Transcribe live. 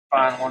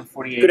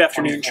Good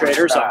afternoon,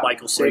 traders. I'm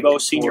Michael Sabo,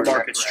 Senior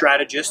Market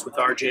Strategist with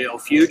RJO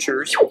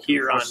Futures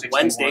here on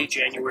Wednesday,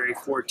 January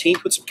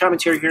 14th, with some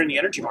commentary here in the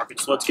energy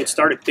market. So let's get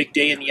started. Big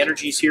day in the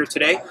energies here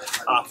today.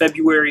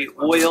 February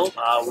oil,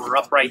 we're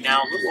up right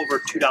now a little over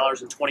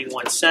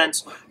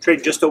 $2.21,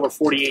 trading just over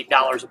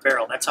 $48 a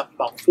barrel. That's up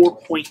about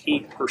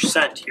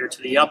 4.8% here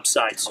to the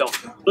upside. So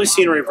really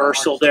seeing a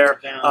reversal there.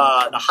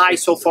 The high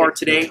so far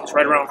today is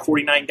right around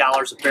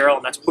 $49 a barrel,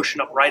 and that's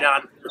pushing up right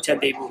on the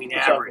 10-day moving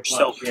average.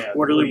 So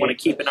we really want to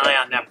keep an eye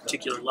on that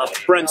particular level.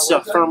 Brent's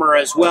firmer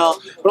as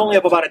well, but only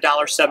up about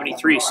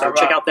 $1.73. So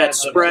check out that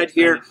spread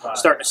here.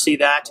 Starting to see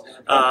that,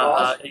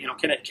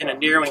 kind of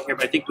narrowing here,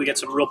 but I think we got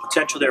some real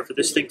potential there for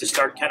this thing to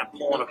start kind of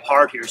pulling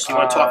apart here. So you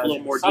want to talk a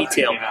little more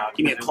detail,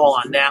 give me a call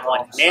on that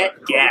one.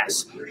 Nat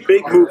Gas,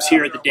 big moves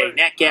here of the day.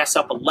 Nat Gas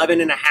up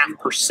 11.5%.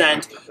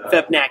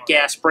 Feb Nat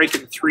Gas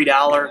breaking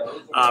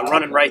 $3,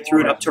 running right through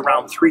it up to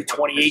around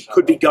 328.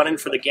 Could be gunning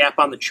for the gap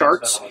on the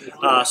charts.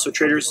 So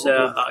traders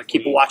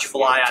keep a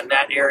watchful eye on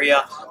that area.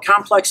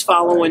 Complex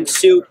following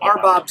suit.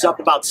 RBOB's up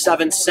about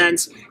 7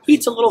 cents.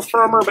 Heat's a little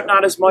firmer, but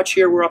not as much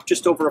here. We're up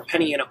just over a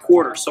penny and a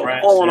quarter. So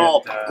all in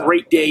all,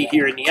 great day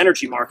here in the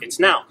energy markets.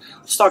 Now,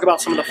 let's talk about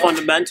some of the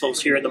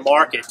fundamentals here in the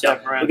market.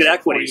 Look at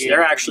equities.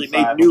 They're actually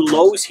made new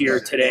lows here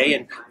today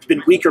and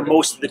been weaker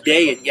most of the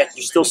day, and yet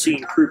you're still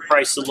seeing crude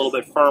prices a little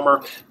bit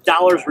firmer.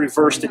 Dollar's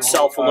reversed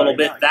itself a little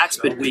bit. That's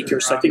been weaker,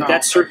 so I think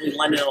that's certainly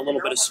lending a little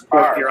bit of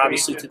support here,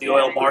 obviously, to the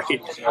oil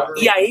market.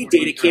 EIA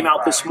data came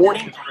out this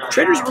morning.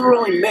 Traders were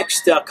really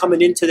mixed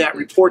coming into that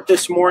report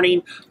this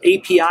morning.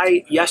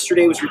 API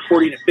yesterday was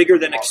reporting a bigger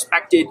than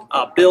expected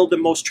build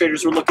than most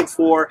traders were looking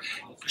for.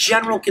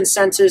 General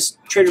consensus,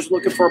 traders were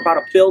looking for about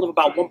a build of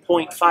about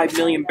 1.5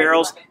 million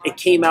barrels. It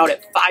came out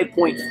at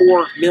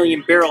 5.4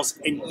 million barrels,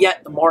 and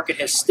yet the market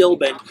has still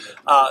been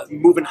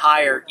moving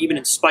higher, even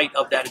in spite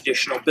of that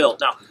additional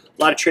build. Now,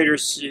 a lot of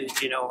traders,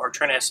 are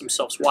trying to ask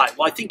themselves why.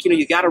 Well, I think,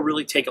 you got to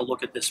really take a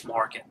look at this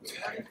market.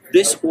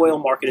 This oil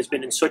market has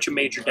been in such a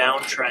major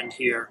downtrend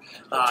here,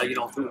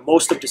 through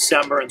most of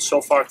December and so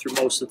far through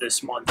most of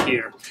this month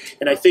here.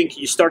 And I think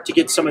you start to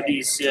get some of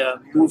these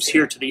moves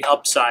here to the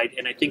upside,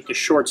 and I think the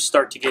shorts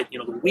start to get,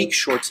 the weak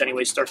shorts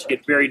anyway, start to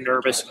get very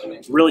nervous,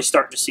 really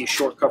starting to see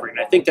short covering.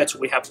 And I think that's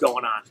what we have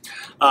going on.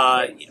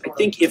 I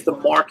think if the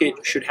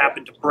market should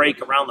happen to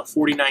break around the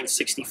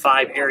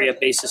 49.65 area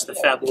basis, the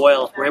Feb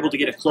oil, if we're able to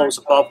get a close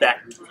above that,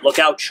 look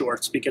out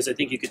shorts, because I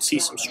think you could see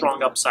some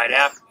strong upside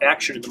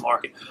action in the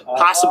market,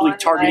 possibly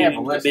targeting in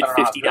the mid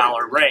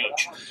 $50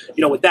 range.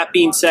 With that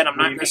being said, I'm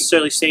not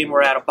necessarily saying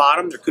we're at a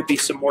bottom. There could be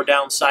some more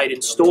downside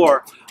in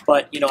store.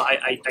 But,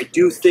 I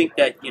do think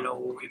that,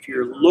 if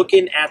you're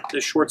looking at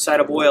the short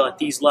side of oil at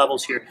these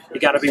levels here, you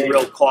got to be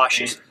real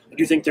cautious. I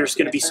do think there's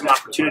going to be some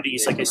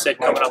opportunities, like I said,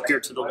 coming up here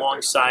to the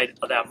long side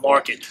of that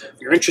market. If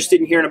you're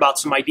interested in hearing about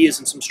some ideas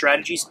and some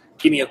strategies,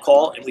 give me a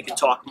call and we can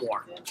talk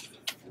more.